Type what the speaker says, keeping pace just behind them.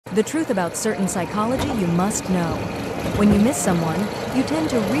The truth about certain psychology you must know. When you miss someone, you tend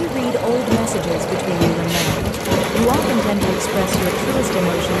to reread old messages between you and them. You often tend to express your truest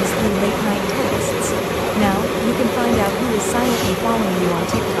emotions through late-night texts. Now, you can find out who is silently following you on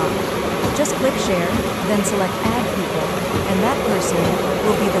TikTok. Just click share, then select add people, and that person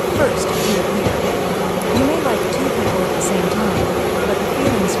will be the first to appear. You may like two people at the same time, but the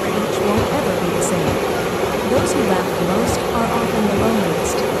feelings for each won't ever be the same. Those who laugh the most are often the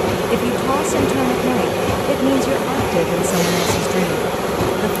loneliest. If you toss and turn at night, it means you're active in someone else's dream.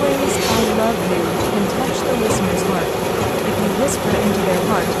 The phrase, "I love you," can touch the listener's heart. If you whisper into their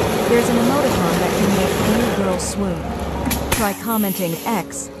heart, there's an emoticon that can make any girl swoon. Try commenting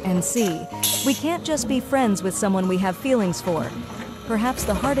X and see. We can't just be friends with someone we have feelings for. Perhaps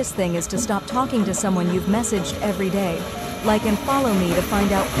the hardest thing is to stop talking to someone you've messaged every day. Like and follow me to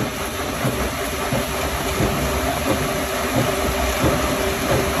find out